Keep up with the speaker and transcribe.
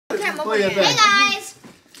Okay, hey guys!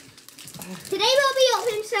 Today we'll be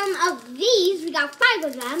opening some of these. We got 5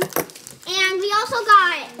 of them. And we also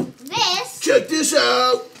got this. Check this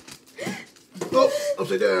out! Oh,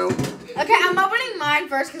 upside down. Okay, I'm opening mine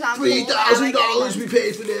first because I'm $3,000 we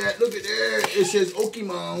paid for that. Look at that. It says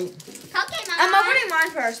Okimon. Pokemon. I'm opening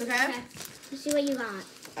mine first, okay? Let's see what you got.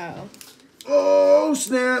 Oh. Oh,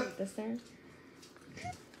 snap. This thing?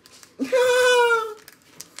 Ooh,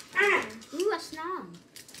 a snow.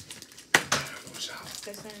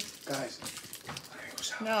 This thing? Guys.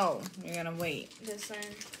 No, you're gonna wait. This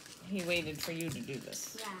thing? He waited for you to do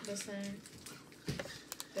this. Yeah. This thing?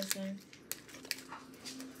 This thing?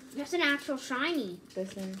 That's an actual shiny. This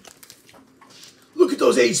thing? Look at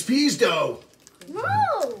those HPs, though.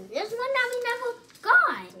 Whoa! There's one that we never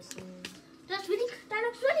got. This thing? That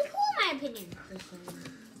looks really cool in my opinion. This thing?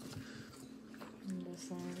 And this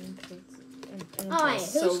one? Alright,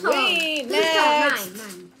 So who's tall? wait, Who's tall? next.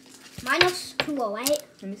 Mine. Mine looks cool, right?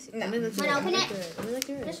 Let me see. No. Let me look Wanna open it? Let me look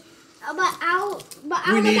through it. But I'll We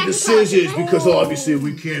look need at the top. scissors because obviously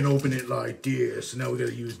we can't open it like this. So now we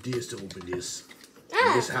gotta use this to open this.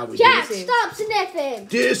 This is how we Jack, do it. stop sniffing.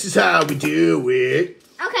 This is how we do it.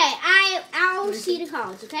 Okay, I'll see the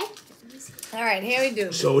cards, okay? All right, here we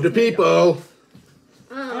do. Show the people.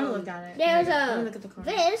 I want to look at it. There's Let me look at the card.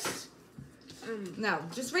 this. No,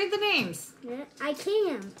 just read the names. I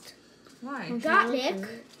can't. Why? Got Nick. Let me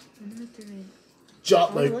look through it.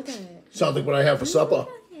 Chop I want to like look at it. sounds like what I have for supper.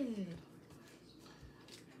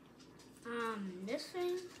 This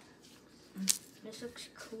thing. This looks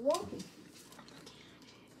cool.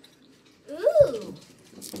 Ooh.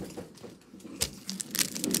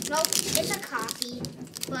 Nope, it's a copy,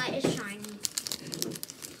 but it's shiny.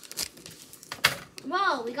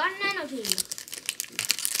 Whoa, we got an energy.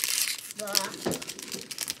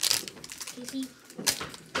 You see?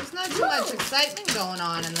 There's not too much excitement going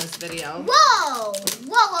on in this video. Whoa!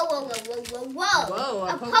 Whoa! Whoa,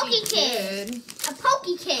 a Pokey Kid. A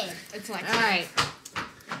Pokey Kid. It's like All right,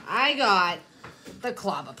 I got the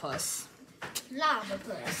Clobberpuss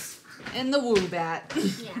Lavapus. and the Woobat.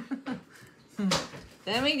 Yeah.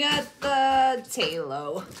 Then we got the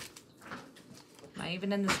Talo. Am I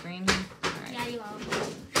even in the screen here? All right. Yeah, you are.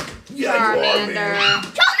 Yeah, you are, Charmander. man.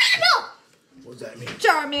 Charmander! What does that mean?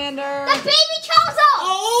 Charmander. The baby Charizard!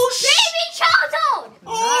 Oh Baby Charizard!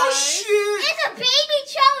 Oh Nice. shit! It's a baby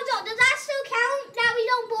Charizard. Does that still count that we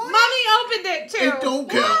don't born? Mommy opened it too. It don't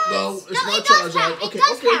count though. It's No, not it does Charizard. count. Okay, It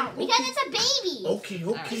does okay, count because it's a baby. okay, It's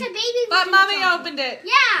okay. a baby. But version of Mommy Charizard. opened it.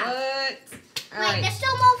 Yeah. What? All Wait, right. there's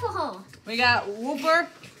still more for her. We got Wooper.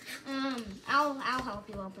 I'll help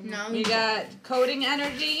you open it. No. We got Coding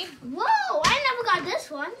Energy. Whoa, I never got this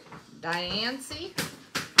one. Diancie.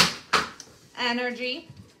 Energy.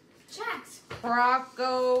 Jax.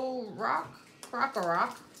 Crocorock.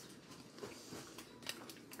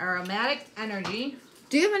 Aromatic Energy.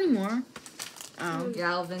 Do you have any more?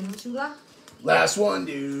 Galvantula. Last one,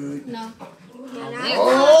 dude. No.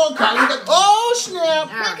 Oh, Kylie got. Oh, snap! All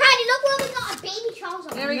Look, right. Kylie, look where we got a baby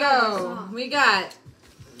Charizard. There we go. We got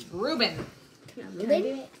Ruben. Ruben?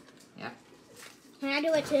 Yep. Can I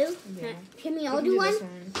do it too? Yeah. Can we all do one?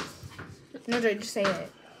 No, Dre, just say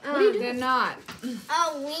it. They're not.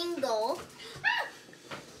 A Wingle.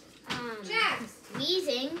 Jax.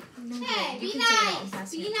 Wheezing. Hey, You be can say it on nice.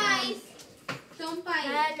 passing Be it. nice. Don't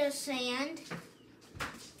bite. Sand.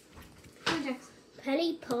 Come on, Jax.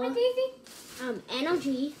 Pelipper.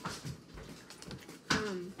 Energy.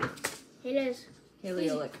 Here's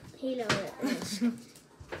Heliolic. Halo.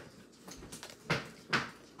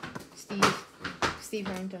 Steve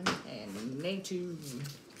Harrington. And Nature.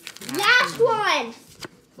 Last one.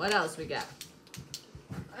 What else we got?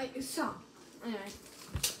 Stop. Anyway.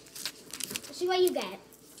 Let's see what you get.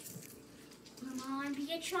 Come on, be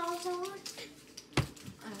a Charizard.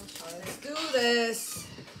 Let's do this.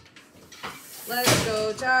 Let's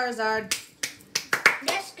go, Charizard.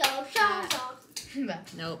 Let's go, Charizard.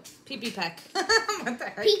 Nope. Pee Peck. What the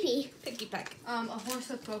heck? Pee-pee. Picky Peck. A horse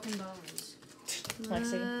with broken bones.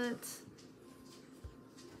 Lexi.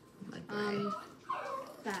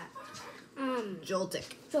 Fat. Joltic.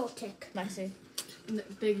 Joltic. Lexi.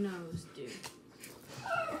 Big nose, dude.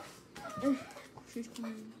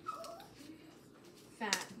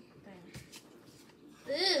 Fat thing.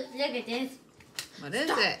 Ooh, look at this. What is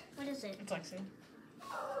it? What is it? It's Lexi.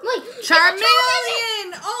 Wait,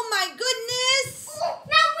 Charmeleon! Oh my goodness!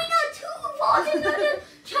 now we got 2 balls in the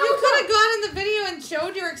You could have gone in the video and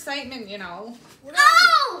showed your excitement, you know.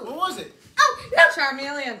 Oh! What was it? Oh, no!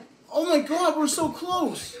 Charmeleon. Oh my God, we're so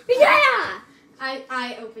close. Yeah!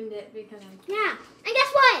 I opened it because I'm. Yeah. And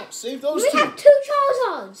guess what? Save those We two. have 2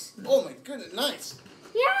 Charizards. Oh my goodness, nice.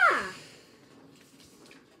 Yeah.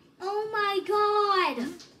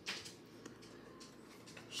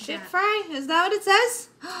 Shit fry? Is that what it says?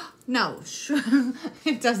 No,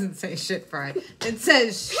 it doesn't say shit fry. It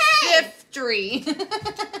says shiftery.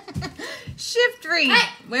 Shiftery. Hey.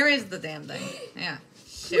 Where is the damn thing? Yeah.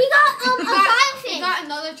 We got a We firefish. got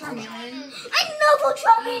another charmander. Another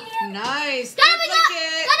charmander. Nice. Dada, we got.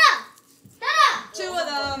 Duplicate. Dada. 2 of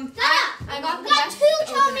them. Dada. I got the We got best 2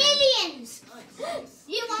 opener. charmeleons.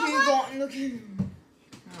 You want one? Aw.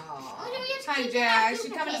 Oh, we have to Hi, keep Jack. that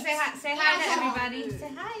She's coming to say hi. Say Yeah, hi to come on. everybody.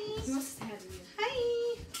 Say hi. He must have had you. Hi.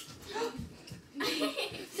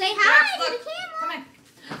 Say hi Jax, to look. the camera. Come here.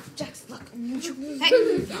 Jax, look. Hey.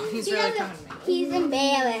 No, he's really coming to me. He's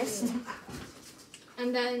embarrassed.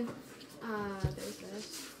 And then, there's this.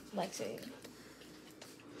 Lexi.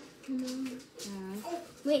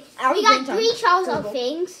 Wait, Are we we got going 3 Charles Go, of go.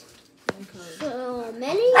 things. Okay. So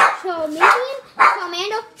many, Charmeleon,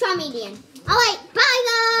 Charmander, Charmeleon. Alright, bye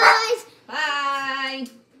guys!